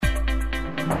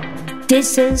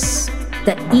This is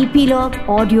the Epilogue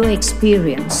audio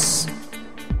experience.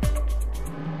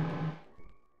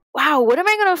 Wow, what am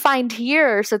I going to find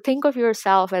here? So think of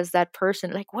yourself as that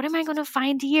person. Like, what am I going to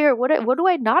find here? What do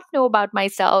I not know about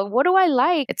myself? What do I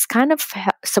like? It's kind of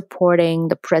supporting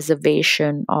the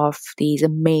preservation of these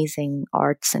amazing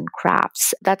arts and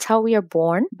crafts. That's how we are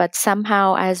born. But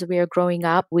somehow, as we are growing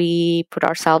up, we put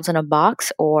ourselves in a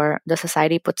box, or the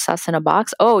society puts us in a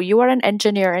box. Oh, you are an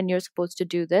engineer and you're supposed to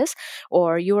do this.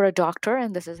 Or you are a doctor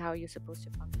and this is how you're supposed to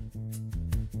function.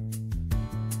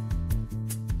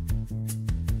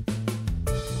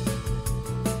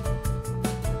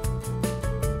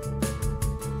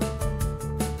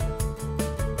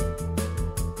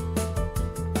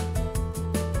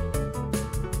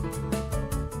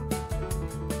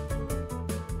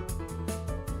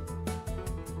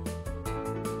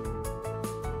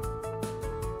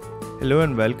 Hello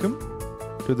and welcome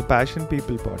to the Passion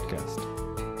People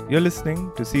podcast. You're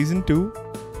listening to Season 2,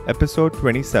 Episode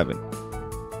 27,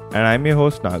 and I'm your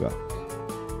host Naga.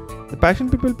 The Passion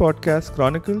People podcast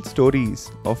chronicles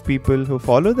stories of people who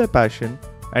follow their passion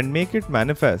and make it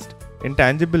manifest in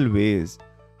tangible ways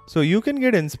so you can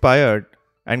get inspired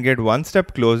and get one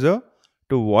step closer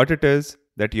to what it is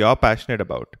that you're passionate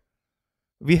about.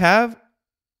 We have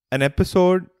an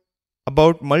episode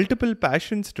about multiple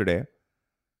passions today.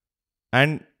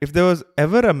 And if there was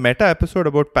ever a meta episode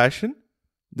about passion,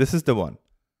 this is the one.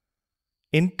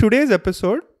 In today's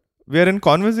episode, we are in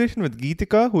conversation with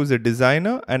Geetika, who is a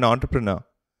designer and entrepreneur.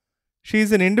 She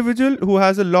is an individual who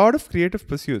has a lot of creative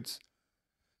pursuits.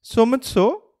 So much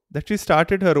so that she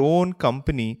started her own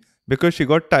company because she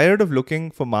got tired of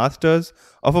looking for masters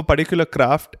of a particular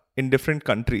craft in different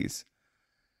countries.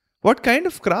 What kind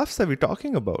of crafts are we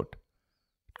talking about?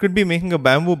 It could be making a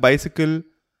bamboo bicycle,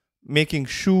 making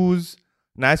shoes,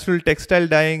 natural textile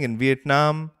dyeing in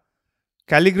Vietnam,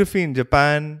 calligraphy in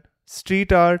Japan,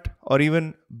 street art, or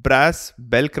even brass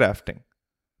bell crafting.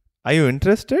 Are you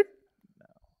interested?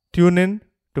 Tune in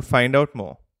to find out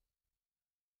more.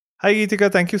 Hi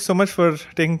Geetika, thank you so much for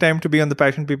taking time to be on the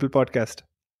Passion People podcast.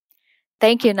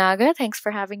 Thank you, Naga. Thanks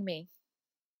for having me.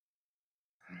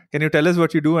 Can you tell us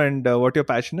what you do and what your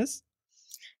passion is?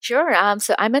 Sure.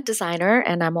 So I'm a designer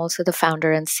and I'm also the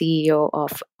founder and CEO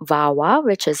of VAWA,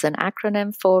 which is an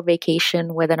acronym for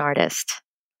Vacation with an Artist.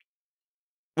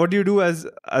 What do you do as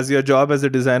your job as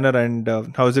a designer, and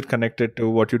how is it connected to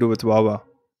what you do with VAWA?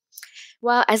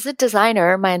 Well, as a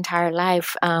designer, my entire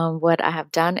life, what I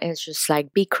have done is just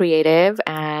like be creative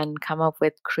and come up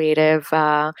with creative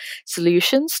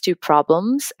solutions to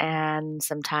problems, and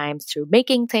sometimes through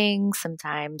making things,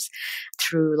 sometimes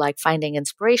through like finding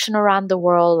inspiration around the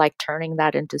world, like turning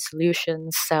that into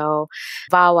solutions. So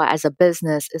VAWA as a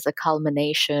business is a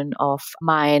culmination of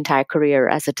my entire career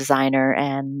as a designer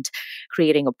and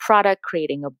creating a product,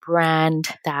 creating a brand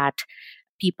that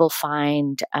people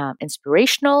find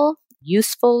inspirational,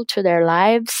 useful to their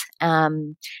lives,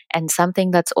 and something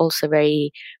that's also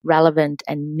very relevant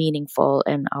and meaningful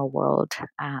in our world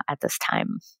at this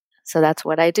time. So that's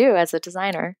what I do as a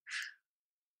designer.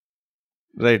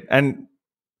 Right. And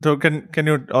so can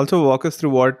you also walk us through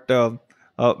what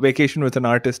Vacation with an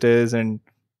Artist is and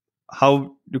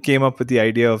how you came up with the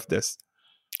idea of this?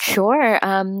 Sure.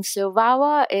 So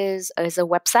VAWA is a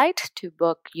website to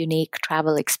book unique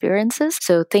travel experiences.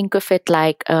 So think of it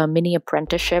like a mini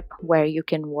apprenticeship where you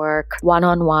can work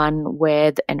one-on-one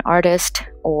with an artist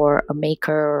or a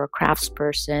maker or a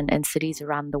craftsperson in cities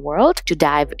around the world to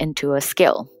dive into a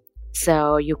skill.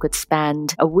 So you could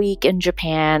spend a week in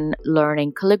Japan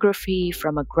learning calligraphy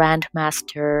from a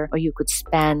grandmaster, or you could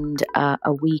spend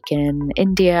a week in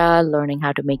India learning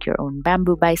how to make your own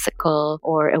bamboo bicycle,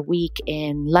 or a week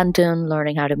in London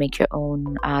learning how to make your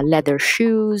own leather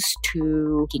shoes,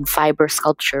 to making fiber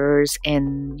sculptures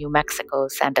in New Mexico,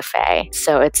 Santa Fe.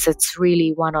 So it's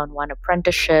really one-on-one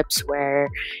apprenticeships where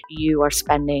you are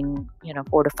spending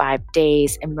 4 to 5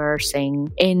 days immersing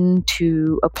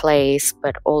into a place,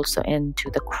 but also into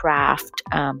the craft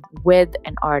with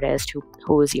an artist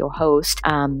who is your host,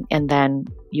 and then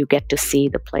you get to see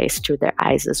the place through their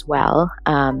eyes as well.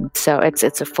 So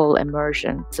it's a full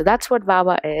immersion. So that's what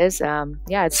VAWA is.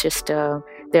 It's just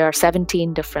there are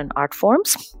 17 different art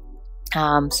forms.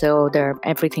 So they're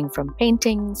everything from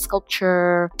painting,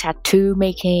 sculpture, tattoo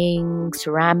making,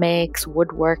 ceramics,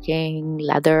 woodworking,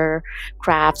 leather,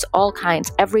 crafts, all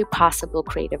kinds, every possible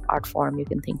creative art form you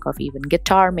can think of, even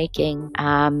guitar making.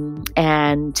 And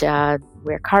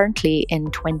we're currently in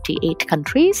 28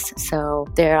 countries. So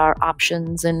there are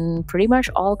options in pretty much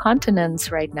all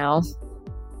continents right now.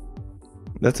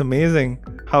 That's amazing.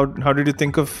 How did you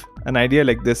think of an idea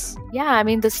like this? Yeah, I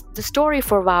mean, the story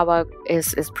for Wawa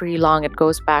is pretty long. It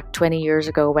goes back 20 years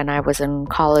ago when I was in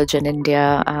college in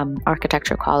India,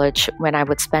 architecture college, when I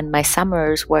would spend my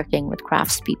summers working with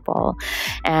craftspeople.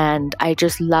 And I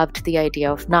just loved the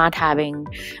idea of not having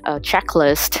a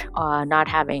checklist, not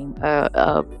having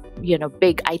a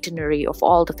big itinerary of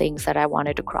all the things that I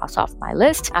wanted to cross off my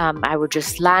list. I would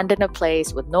just land in a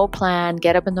place with no plan,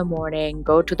 get up in the morning,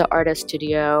 go to the artist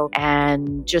studio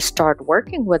and just start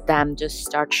working with them, just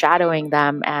start shadowing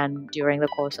them. And during the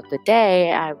course of the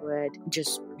day, I would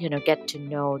just get to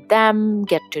know them,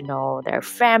 get to know their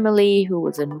family who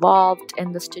was involved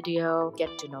in the studio, get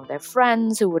to know their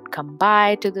friends who would come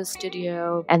by to the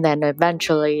studio. And then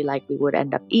eventually, we would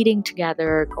end up eating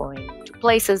together, going to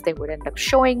places. They would end up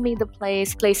showing me the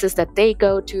places that they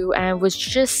go to. And it was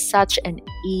just such an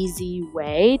easy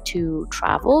way to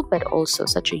travel, but also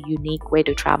such a unique way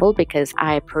to travel, because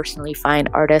I personally find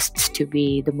artists to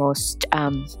be the most,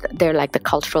 they're like the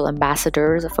cultural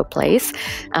ambassadors of a place.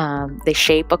 They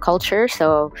shape a culture,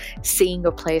 so seeing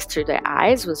a place through their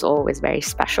eyes was always very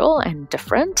special and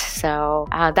different. So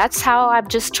that's how I've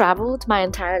just traveled my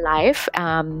entire life,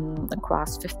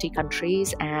 across 50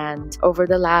 countries. And over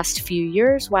the last few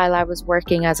years, while I was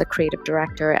working as a creative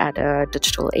director at a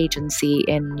digital agency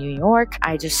in New York,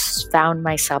 I just found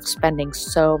myself spending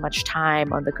so much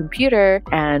time on the computer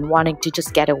and wanting to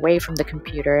just get away from the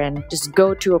computer and just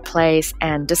go to a place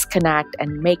and disconnect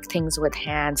and make things with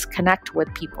hands, connect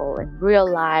with people in real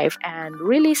life and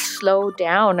really slow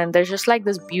down. And there's just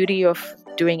this beauty of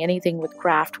doing anything with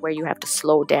craft where you have to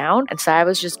slow down. And so I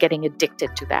was just getting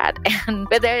addicted to that.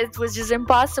 But it was just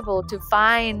impossible to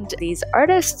find these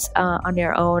artists on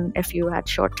your own if you had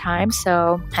short time.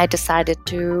 So I decided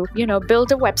to,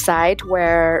 build a website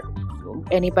where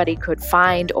anybody could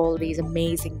find all these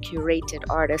amazing curated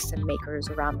artists and makers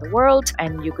around the world,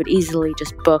 and you could easily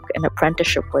just book an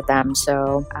apprenticeship with them.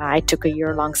 So I took a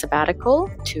year-long sabbatical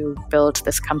to build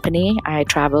this company. I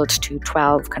traveled to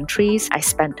 12 countries. I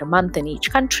spent a month in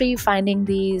each country finding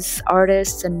these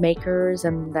artists and makers,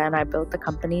 and then I built the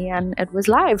company and it was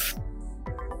live.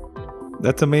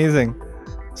 That's amazing.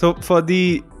 So for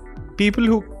the people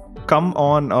who come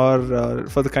on, or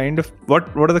for the kind of what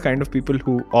are the kind of people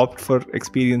who opt for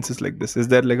experiences like this? Is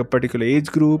there a particular age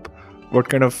group? What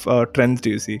kind of trends do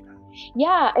you see?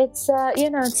 Yeah, it's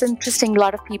it's interesting. A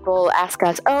lot of people ask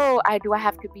us, do I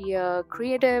have to be a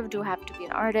creative? Do I have to be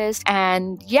an artist?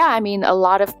 And yeah, I mean, a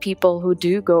lot of people who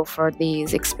do go for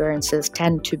these experiences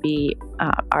tend to be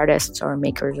artists or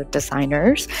makers or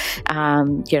designers.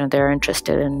 They're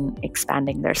interested in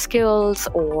expanding their skills,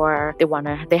 or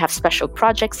they have special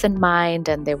projects in mind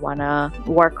and they want to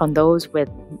work on those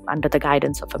under the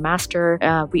guidance of a master.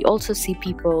 We also see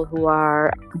people who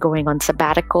are going on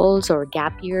sabbaticals or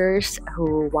gap years,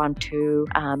 who want to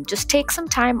just take some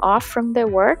time off from their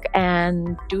work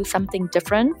and do something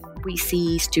different. We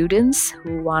see students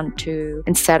who want to,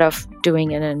 instead of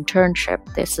doing an internship,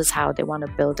 this is how they want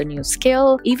to build a new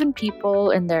skill. Even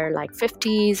people in their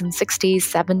 50s and 60s,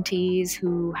 70s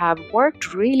who have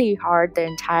worked really hard their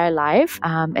entire life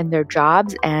in their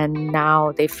jobs, and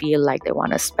now they feel like they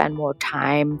want to spend more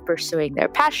time pursuing their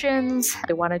passions.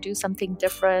 They want to do something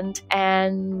different.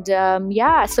 And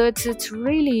so it's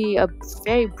really a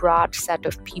very broad set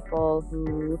of people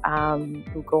who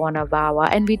go on a Wawa.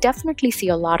 And we definitely see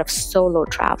a lot of solo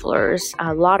travelers,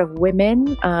 a lot of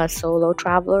women solo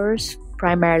travelers,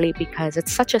 primarily because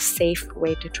it's such a safe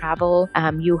way to travel.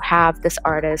 You have this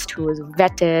artist who is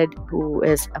vetted, who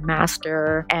is a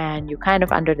master, and you're kind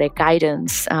of under their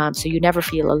guidance. So you never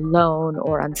feel alone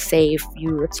or unsafe.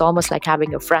 It's almost like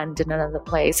having a friend in another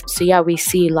place. So yeah, we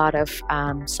see a lot of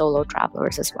solo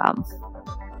travelers as well.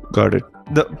 Got it.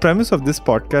 The premise of this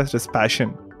podcast is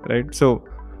passion, right? So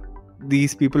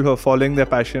these people who are following their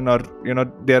passion, or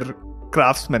they're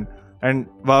craftsmen, and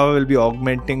Wawa will be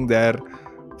augmenting their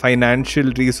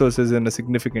financial resources in a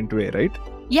significant way, right?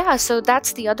 Yeah, so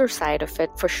that's the other side of it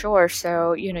for sure.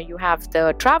 So, you have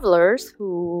the travelers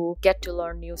who get to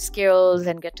learn new skills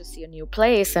and get to see a new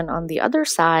place. And on the other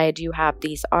side, you have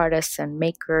these artists and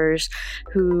makers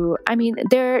who,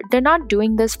 they're not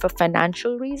doing this for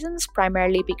financial reasons,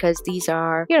 primarily because these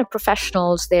are,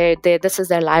 professionals. This is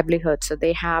their livelihood. So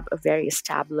they have a very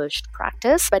established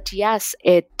practice. But yes,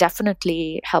 it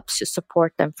definitely helps to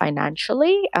support them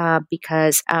financially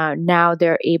because now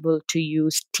they're able to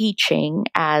use teaching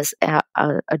as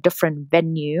a different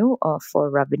venue for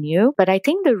revenue. But I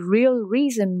think the real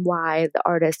reason why the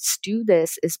artists do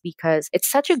this is because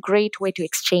it's such a great way to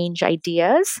exchange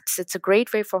ideas. It's a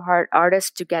great way for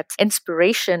artists to get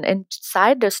inspiration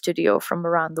inside the studio from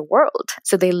around the world.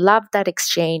 So they love that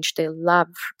exchange. They love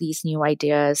these new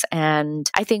ideas.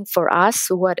 And I think for us,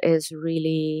 what is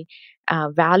really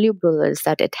valuable is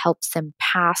that it helps them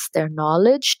pass their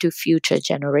knowledge to future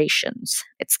generations.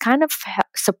 It's kind of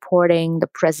supporting the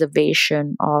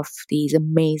preservation of these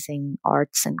amazing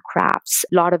arts and crafts.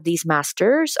 A lot of these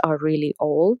masters are really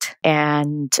old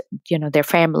and, their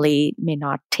family may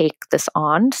not take this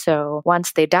on. So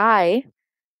once they die,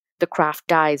 the craft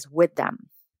dies with them.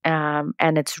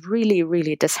 And it's really,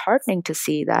 really disheartening to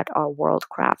see that our world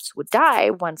crafts would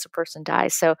die once a person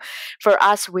dies. So for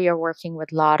us, we are working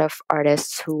with a lot of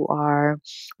artists who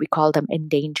we call them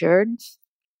endangered.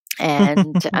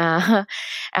 And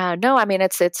no, I mean,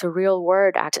 it's a real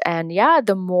word. And yeah,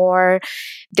 the more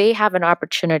they have an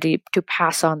opportunity to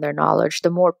pass on their knowledge, the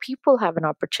more people have an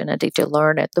opportunity to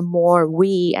learn it, the more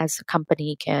we as a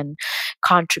company can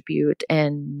contribute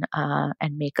and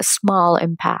make a small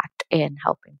impact in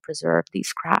helping preserve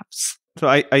these crafts. So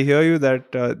I hear you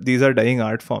that these are dying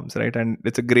art forms, right? And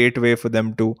it's a great way for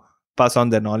them to pass on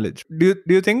their knowledge. Do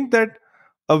you think that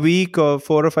a week or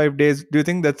 4 or 5 days, do you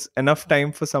think that's enough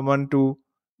time for someone to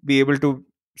be able to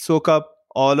soak up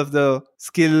all of the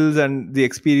skills and the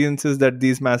experiences that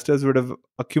these masters would have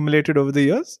accumulated over the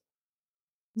years?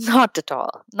 Not at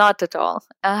all. Not at all.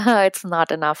 It's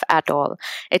not enough at all.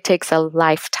 It takes a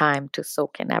lifetime to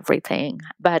soak in everything.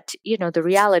 But, the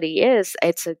reality is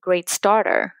it's a great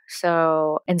starter.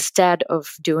 So instead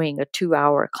of doing a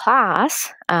 2-hour class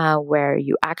where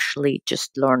you actually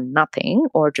just learn nothing,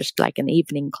 or just like an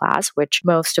evening class, which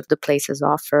most of the places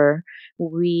offer,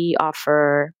 we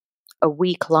offer a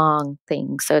week-long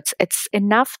thing. So it's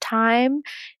enough time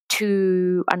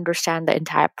to understand the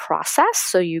entire process.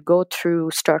 So you go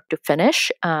through start to finish.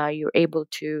 You're able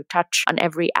to touch on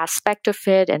every aspect of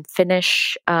it and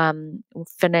finish,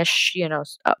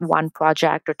 one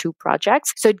project or 2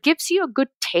 projects. So it gives you a good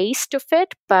taste of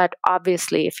it. But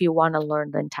obviously, if you want to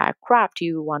learn the entire craft,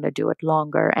 you want to do it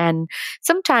longer. And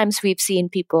sometimes we've seen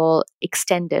people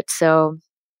extend it. So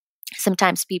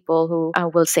sometimes people who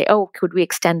will say, oh, could we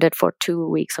extend it for 2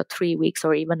 weeks or 3 weeks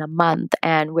or even a month?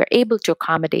 And we're able to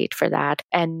accommodate for that.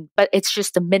 But it's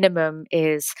just the minimum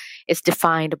is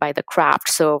defined by the craft.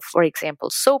 So for example,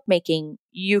 soap making,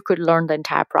 you could learn the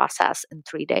entire process in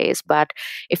 3 days. But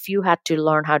if you had to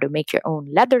learn how to make your own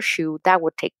leather shoe, that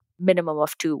would take minimum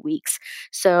of 2 weeks.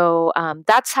 So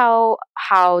that's how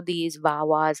these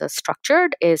VAWAs are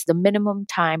structured, is the minimum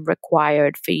time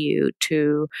required for you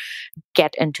to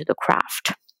get into the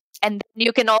craft. And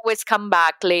you can always come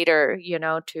back later,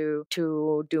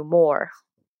 to do more.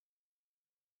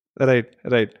 Right.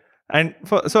 And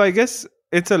so I guess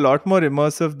it's a lot more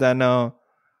immersive than a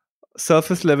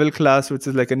surface level class, which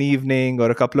is like an evening or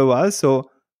a couple of hours.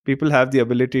 So people have the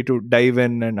ability to dive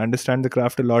in and understand the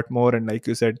craft a lot more. And like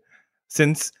you said,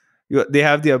 since they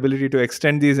have the ability to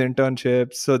extend these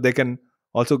internships, so they can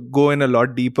also go in a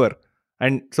lot deeper.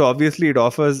 And so obviously it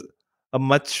offers a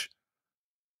much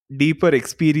deeper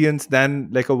experience than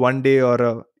like a 1 day or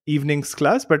a evenings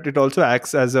class, but it also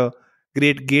acts as a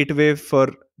great gateway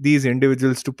for these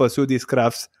individuals to pursue these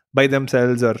crafts by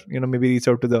themselves, or maybe reach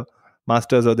out to the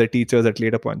masters or their teachers at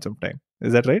later points of time.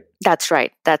 Is that right? That's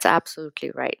right. That's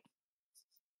absolutely right.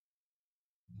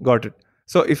 Got it.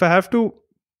 So if I have to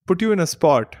put you in a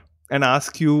spot and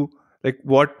ask you like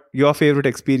what your favorite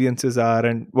experiences are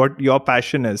and what your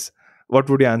passion is, what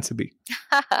would your answer be?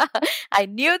 I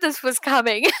knew this was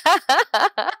coming.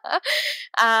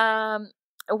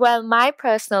 Well, my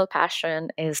personal passion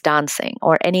is dancing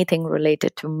or anything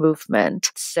related to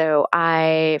movement. So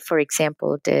I, for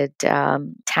example, did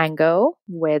tango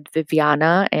with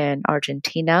Viviana in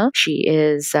Argentina.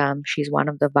 She's one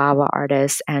of the VAWA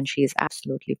artists, and she's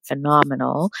absolutely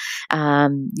phenomenal. There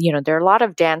are a lot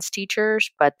of dance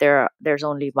teachers, but there's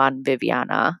only one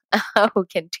Viviana who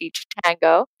can teach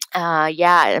tango.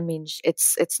 I mean,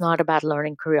 it's not about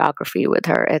learning choreography with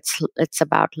her. It's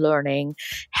about learning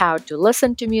how to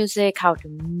listen to music, how to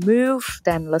move,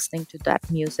 then listening to that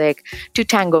music, to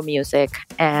tango music,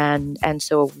 and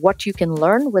so what you can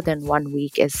learn within 1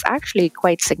 week is actually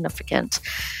quite significant.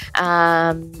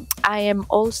 I am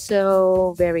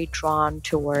also very drawn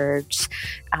towards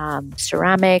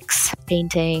ceramics,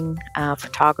 painting,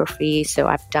 photography. So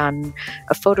I've done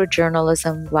a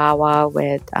photojournalism VAWA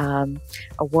with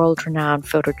a world-renowned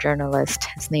photojournalist.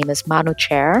 His name is Manu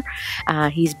Chair.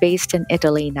 He's based in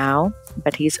Italy now,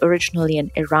 but he's originally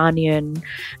an Iranian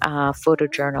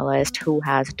photojournalist who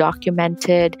has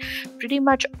documented pretty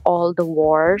much all the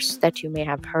wars that you may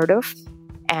have heard of.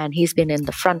 And he's been in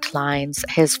the front lines.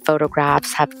 His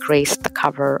photographs have graced the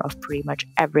cover of pretty much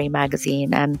every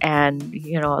magazine. And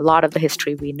you know, a lot of the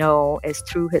history we know is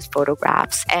through his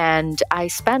photographs. And I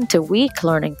spent a week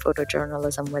learning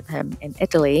photojournalism with him in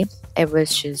Italy. It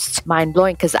was just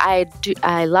mind-blowing because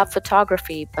I love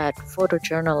photography, but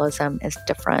photojournalism is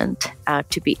different.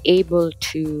 To be able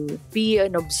to be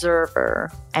an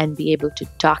observer and be able to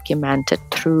document it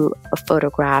through a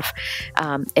photograph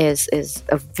is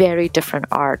a very different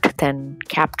art than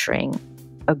capturing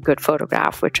a good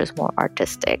photograph, which is more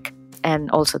artistic. And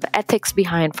also the ethics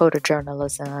behind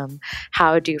photojournalism.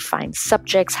 How do you find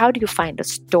subjects? How do you find a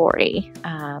story?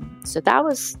 So that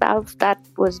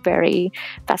was very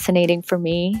fascinating for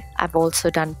me. I've also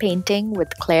done painting with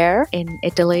Claire in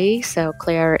Italy. So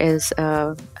Claire is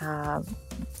a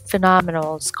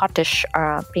phenomenal Scottish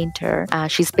painter.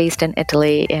 She's based in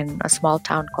Italy in a small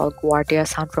town called Guardia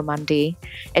San Romandi.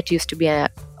 It used to be an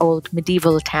old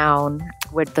medieval town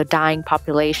with the dying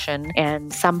population,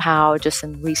 and somehow just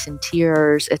in recent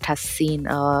years it has seen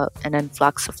an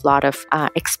influx of a lot of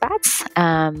expats.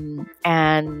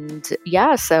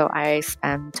 So I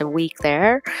spent a week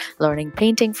there learning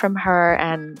painting from her,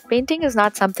 and painting is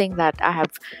not something that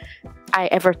I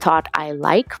ever thought I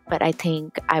like, but I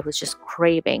think I was just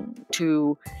craving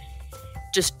to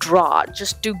just draw,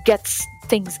 just to get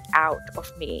things out of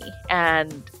me.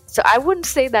 And so I wouldn't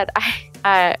say that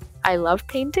I love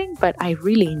painting, but I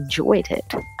really enjoyed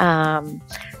it.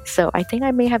 So I think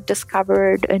I may have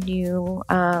discovered a new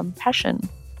passion.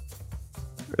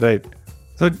 Right.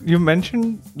 So you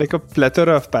mentioned like a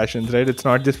plethora of passions, right? It's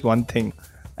not just one thing.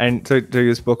 And so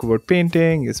you spoke about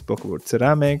painting, you spoke about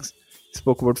ceramics, you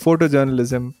spoke about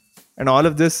photojournalism and all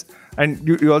of this. And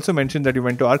you also mentioned that you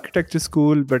went to architecture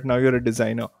school, but now you're a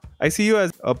designer. I see you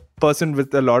as a person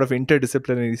with a lot of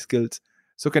interdisciplinary skills.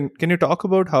 So can you talk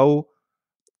about how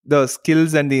the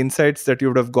skills and the insights that you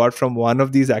would have got from one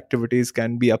of these activities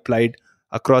can be applied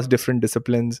across different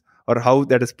disciplines, or how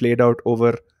that has played out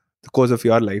over the course of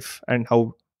your life, and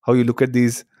how you look at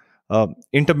these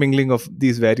intermingling of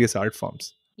these various art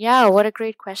forms? Yeah, what a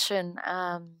great question.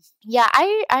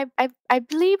 I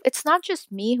believe it's not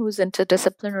just me who's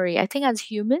interdisciplinary. I think as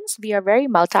humans, we are very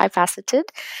multifaceted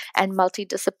and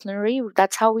multidisciplinary.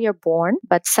 That's how we are born.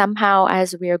 But somehow,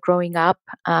 as we are growing up,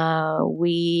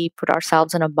 we put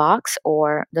ourselves in a box,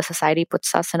 or the society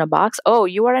puts us in a box. Oh,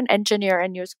 you are an engineer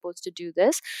and you're supposed to do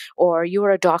this, or you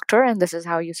are a doctor and this is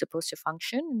how you're supposed to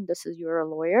function, and this is you're a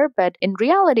lawyer. But in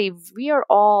reality, we are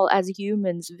all as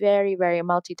humans very, very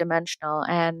multidimensional,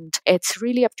 and it's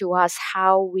really up to us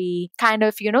how we kind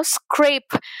of,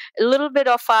 scrape a little bit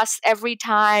of us every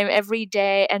time, every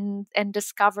day, and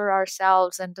discover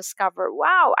ourselves and discover,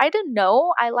 wow, I didn't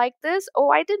know I like this. Oh,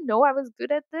 I didn't know I was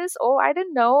good at this. Oh, I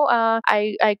didn't know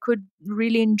I could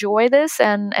really enjoy this.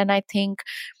 And I think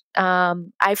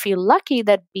I feel lucky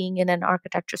that being in an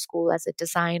architecture school as a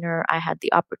designer, I had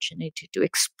the opportunity to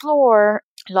explore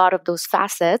a lot of those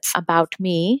facets about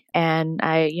me. And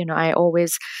I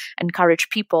always encourage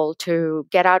people to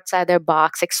get outside their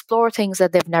box, explore things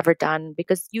that they've never done,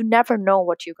 because you never know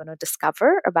what you're going to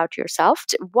discover about yourself.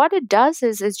 What it does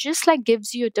is just like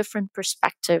gives you a different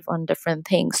perspective on different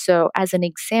things. So as an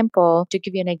example, to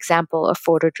give you an example of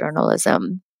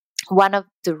photojournalism, one of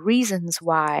the reasons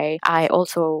why I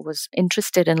also was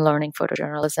interested in learning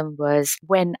photojournalism was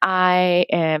when I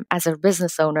am, as a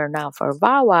business owner now for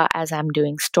VAWA, as I'm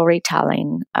doing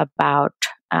storytelling about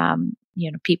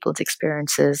people's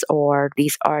experiences or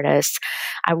these artists,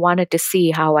 I wanted to see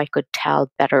how I could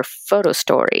tell better photo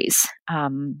stories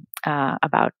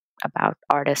about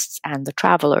artists and the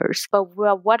travelers. But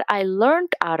what I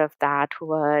learned out of that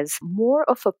was more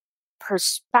of a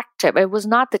perspective. It was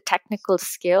not the technical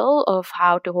skill of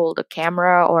how to hold a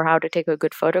camera or how to take a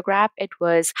good photograph. It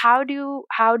was how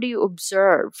do you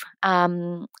observe.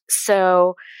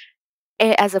 So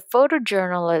as a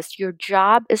photojournalist, your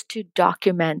job is to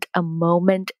document a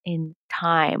moment in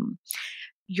time.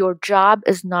 Your job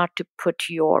is not to put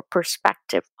your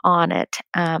perspective on it.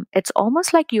 It's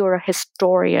almost like you're a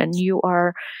historian. You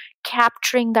are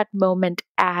capturing that moment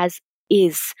as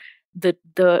is,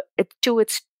 to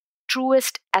its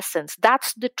truest essence.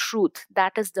 That's the truth.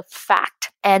 That is the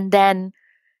fact. And then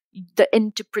the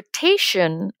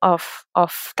interpretation of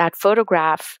that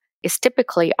photograph is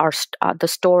typically the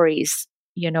stories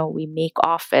we make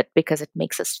of it, because it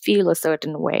makes us feel a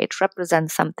certain way. It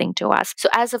represents something to us. So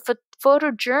as a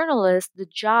photojournalist, the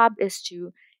job is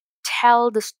to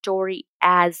tell the story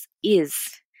as is.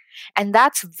 And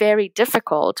that's very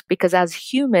difficult because as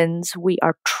humans, we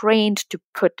are trained to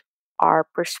put our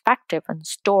perspective and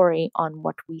story on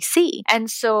what we see. And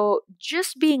so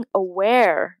just being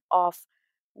aware of,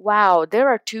 wow, there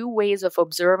are two ways of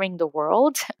observing the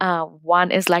world.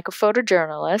 One is like a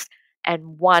photojournalist,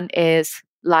 and one is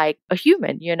like a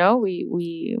human.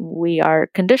 We are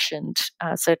conditioned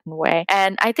a certain way,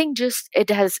 and I think just it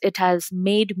has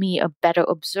made me a better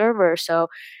observer. So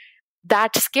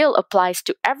that skill applies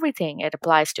to everything. It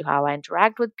applies to how I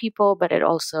interact with people, but it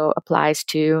also applies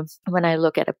to when I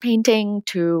look at a painting,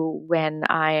 to when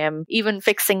I am even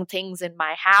fixing things in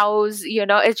my house.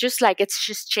 It's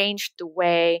just changed the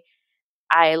way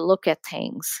I look at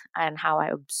things and how I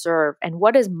observe and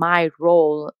what is my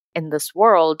role in this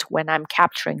world when I'm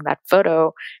capturing that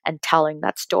photo and telling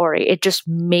that story. It just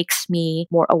makes me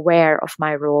more aware of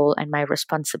my role and my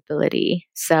responsibility.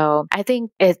 So I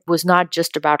think it was not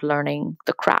just about learning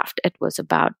the craft. It was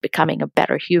about becoming a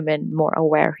better human, more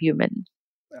aware human.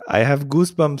 I have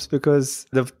goosebumps because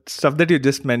the stuff that you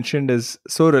just mentioned is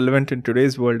so relevant in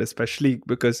today's world, especially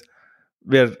because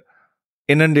we're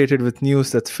inundated with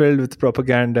news that's filled with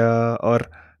propaganda or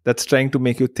that's trying to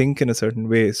make you think in a certain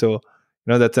way. So,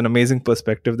 that's an amazing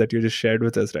perspective that you just shared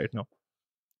with us right now.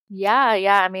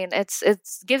 Yeah. I mean, it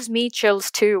gives me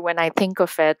chills too when I think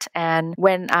of it. And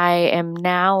when I am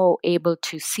now able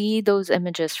to see those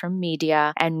images from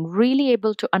media and really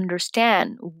able to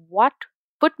understand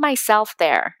put myself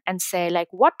there and say, like,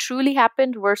 what truly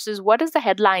happened versus what is the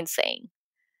headline saying?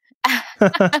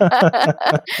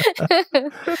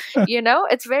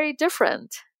 It's very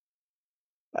different.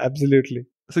 Absolutely.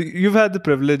 So you've had the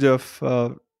privilege of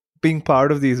being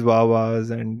part of these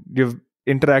wawas, and you've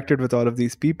interacted with all of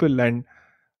these people, and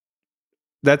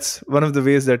that's one of the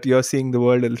ways that you're seeing the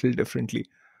world a little differently.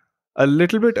 A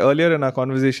little bit earlier in our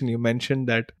conversation, you mentioned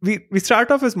that we start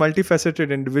off as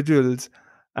multifaceted individuals,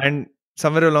 and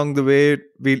somewhere along the way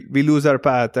we lose our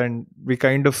path, and we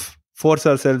kind of force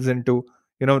ourselves into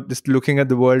just looking at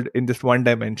the world in just one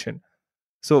dimension.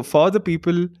 So for the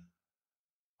people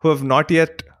who have not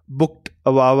yet booked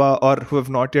a wawa or who have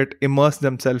not yet immersed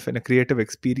themselves in a creative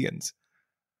experience,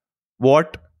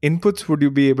 what inputs would you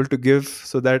be able to give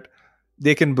so that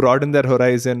they can broaden their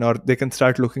horizon or they can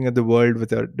start looking at the world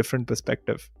with a different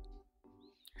perspective?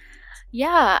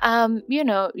 Yeah,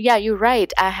 you're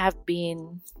right.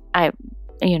 I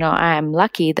am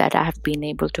lucky that I have been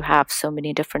able to have so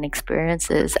many different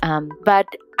experiences. But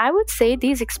I would say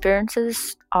these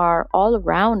experiences are all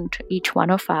around each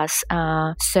one of us.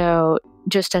 So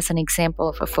just as an example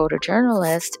of a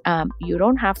photojournalist, you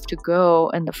don't have to go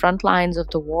in the front lines of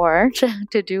the war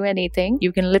to do anything.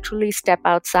 You can literally step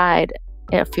outside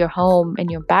of your home in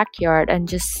your backyard and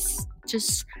just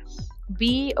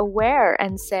be aware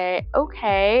and say,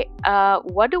 okay,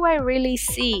 what do I really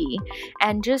see?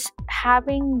 And just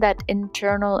having that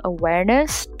internal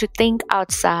awareness to think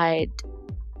outside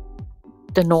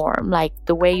the norm, like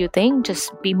the way you think,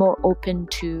 just be more open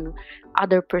to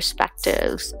other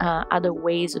perspectives, other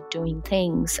ways of doing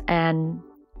things. And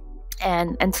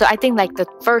so I think like the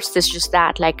first is just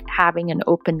that, like having an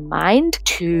open mind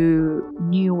to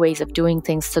new ways of doing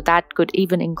things. So that could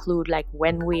even include like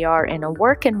when we are in a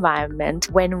work environment,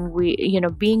 when we,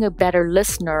 being a better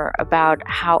listener about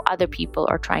how other people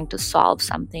are trying to solve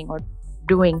something or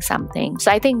doing something.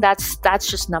 So I think that's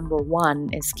just number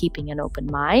one, is keeping an open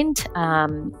mind.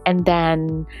 And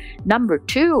then number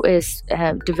two is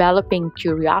developing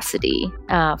curiosity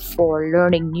for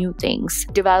learning new things.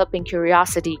 Developing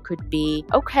curiosity could be,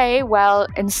 okay, well,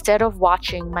 instead of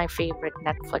watching my favorite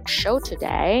Netflix show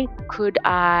today, could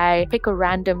I pick a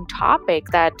random topic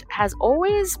that has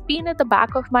always been at the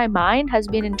back of my mind, has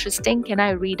been interesting? Can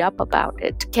I read up about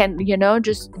it? Can,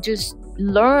 just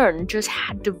learn,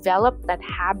 develop that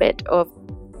habit of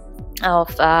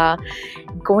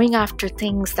going after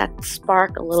things that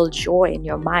spark a little joy in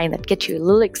your mind, that get you a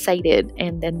little excited,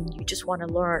 and then you just want to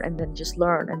learn, and then just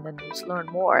learn, and then just learn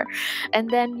more. And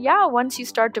then once you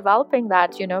start developing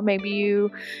that, maybe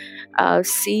you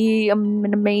see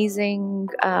an amazing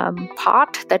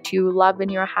pot that you love in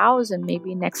your house, and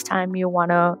maybe next time you want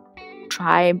to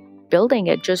try building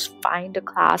it, just find a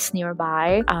class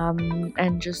nearby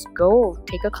and just go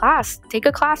take a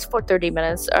class for 30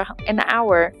 minutes or an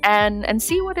hour and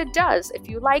see what it does. If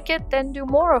you like it, then do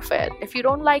more of it. If you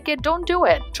don't like it, don't do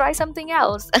it. Try something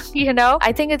else.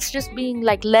 I think it's just being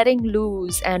like letting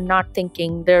loose and not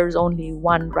thinking there's only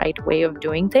one right way of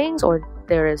doing things, or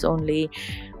there is only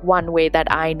one way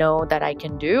that I know that I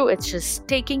can do. It's just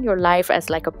taking your life as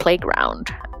like a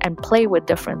playground and play with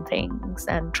different things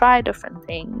and try different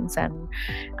things. And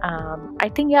I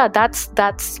think,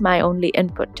 that's my only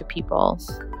input to people,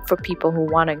 for people who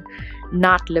want to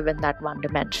not live in that one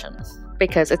dimension.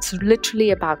 Because it's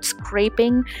literally about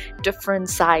scraping different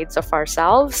sides of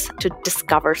ourselves to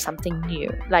discover something new.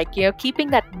 Like,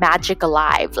 keeping that magic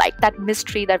alive, like that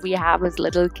mystery that we have as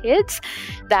little kids,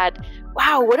 that,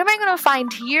 wow, what am I going to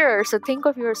find here? So think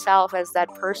of yourself as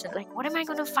that person, like, what am I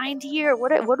going to find here?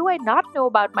 What do I not know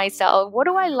about myself? What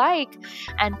do I like?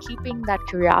 And keeping that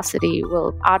curiosity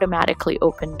will automatically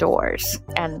open doors.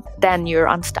 And then you're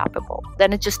unstoppable.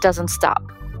 Then it just doesn't stop.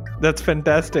 That's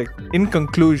fantastic. In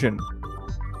conclusion,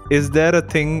 is there a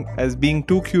thing as being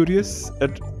too curious?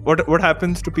 What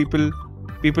happens to people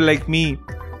like me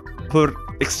who are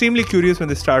extremely curious when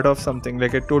they start off something?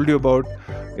 Like I told you about,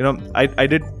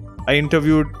 I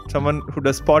interviewed someone who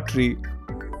does pottery,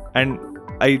 and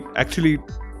I actually,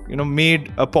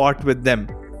 made a pot with them.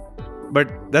 But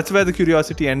that's where the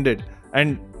curiosity ended.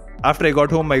 And after I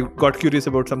got home, I got curious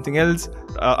about something else.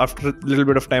 After a little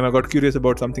bit of time, I got curious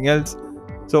about something else.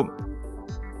 So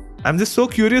I'm just so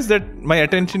curious that my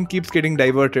attention keeps getting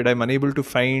diverted. I'm unable to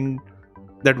find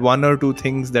that one or two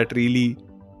things that really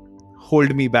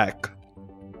hold me back.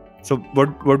 So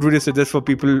what would you suggest for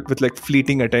people with like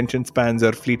fleeting attention spans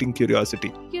or fleeting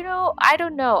curiosity? I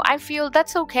don't know. I feel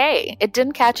that's okay. It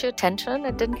didn't catch your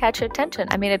attention.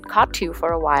 I mean, it caught you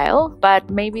for a while, but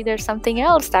maybe there's something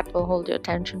else that will hold your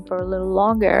attention for a little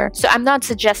longer. So I'm not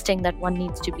suggesting that one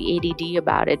needs to be ADD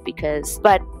about it,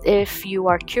 but if you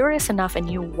are curious enough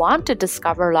and you want to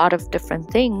discover a lot of different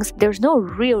things, there's no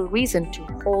real reason to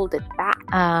hold it back.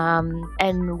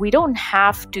 And we don't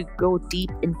have to go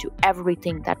deep into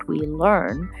everything that we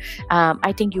learn.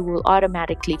 I think you will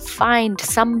automatically find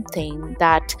something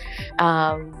that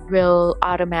will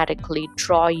automatically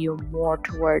draw you more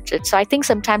towards it. So I think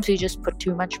sometimes we just put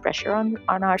too much pressure on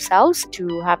ourselves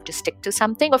to have to stick to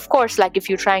something. Of course, like if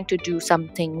you're trying to do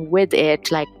something with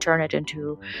it, like turn it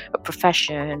into a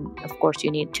profession, of course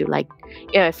you need to, like,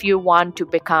 if you want to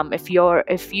become, if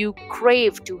you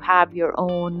crave to have your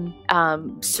own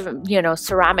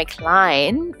ceramic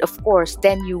line, of course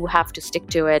then you have to stick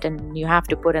to it, and you have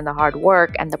to put in the hard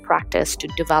work and the practice to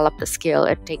develop the skill.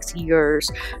 It takes years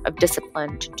of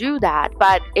discipline to do that.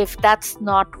 But if that's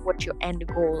not what your end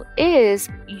goal is,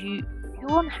 you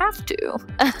won't have to,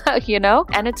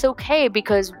 and it's okay,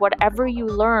 because whatever you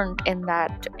learned in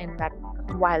that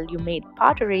while you made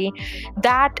pottery,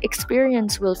 that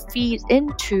experience will feed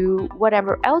into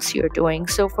whatever else you're doing.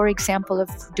 So for example, if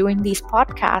doing these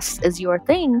podcasts is your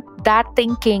thing, that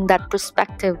thinking, that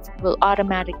perspective will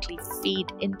automatically feed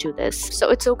into this. So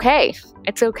it's okay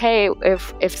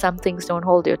if some things don't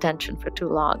hold your attention for too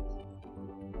long.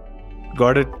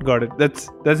 Got it. That's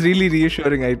really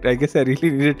reassuring. I guess I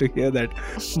really needed to hear that,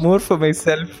 more for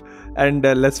myself and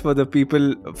less for the people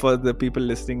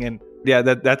listening. And yeah,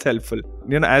 that's helpful.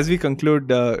 As we conclude,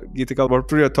 Geetika, what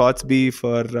would your thoughts be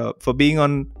for being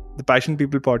on the Passion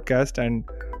People podcast, and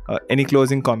any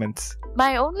closing comments?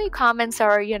 My only comments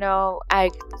are,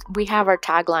 we have our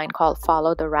tagline called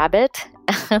 "Follow the Rabbit,"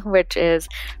 which is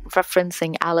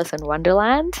referencing Alice in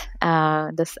Wonderland.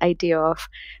 This idea of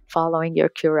following your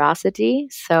curiosity.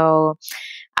 So,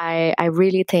 I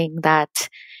really think that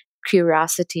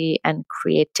curiosity and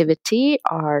creativity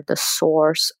are the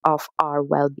source of our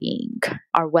well-being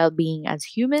as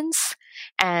humans.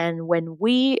 And when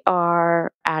we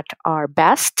are at our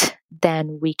best,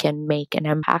 then we can make an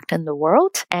impact in the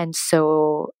world. And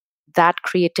so that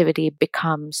creativity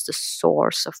becomes the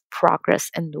source of progress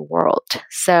in the world.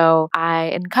 So I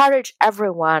encourage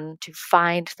everyone to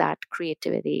find that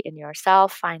creativity in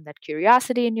yourself, find that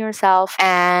curiosity in yourself,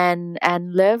 and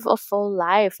live a full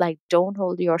life. Like, don't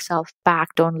hold yourself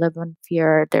back. Don't live in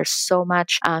fear. There's so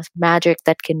much magic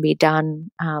that can be done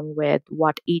with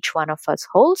what each one of us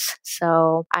holds.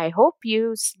 So I hope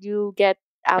you get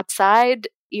outside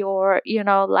your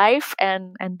life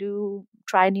and do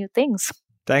try new things.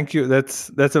 Thank you. That's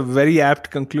a very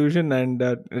apt conclusion, and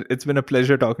it's been a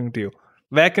pleasure talking to you.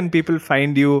 Where can people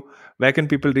find you? Where can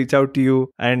people reach out to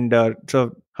you? And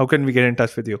so how can we get in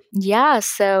touch with you? Yeah,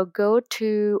 so go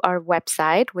to our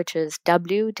website, which is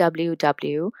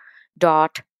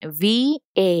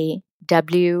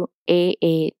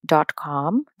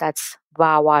www.vawaa.com. That's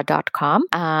vawa.com.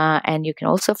 And you can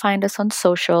also find us on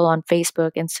social, on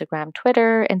Facebook, Instagram,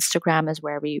 Twitter. Instagram is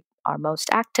where we are most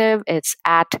active. It's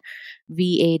at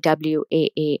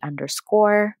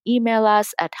VAWAA_. Email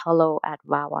us at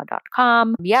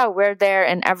hello@vawa.com. Yeah, we're there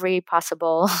in every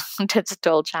possible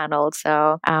digital channel.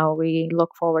 So we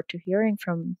look forward to hearing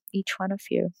from each one of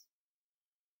you.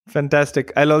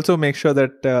 Fantastic. I'll also make sure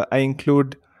that I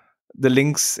include the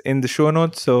links in the show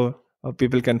notes, so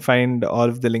people can find all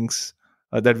of the links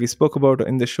that we spoke about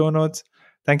in the show notes.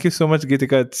 Thank you so much,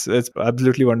 Geetika. It's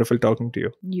absolutely wonderful talking to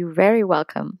you. You're very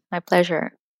welcome. My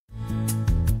pleasure.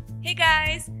 Hey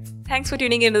guys, thanks for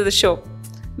tuning into the show.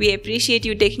 We appreciate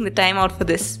you taking the time out for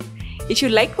this. If you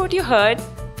liked what you heard,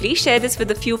 please share this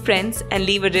with a few friends and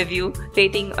leave a review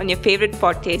rating on your favorite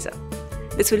podcaster.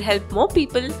 This will help more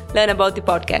people learn about the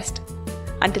podcast.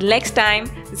 Until next time,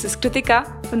 this is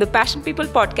Kritika from the Passion People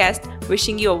podcast,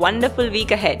 wishing you a wonderful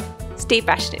week ahead. Stay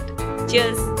passionate.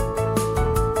 Cheers.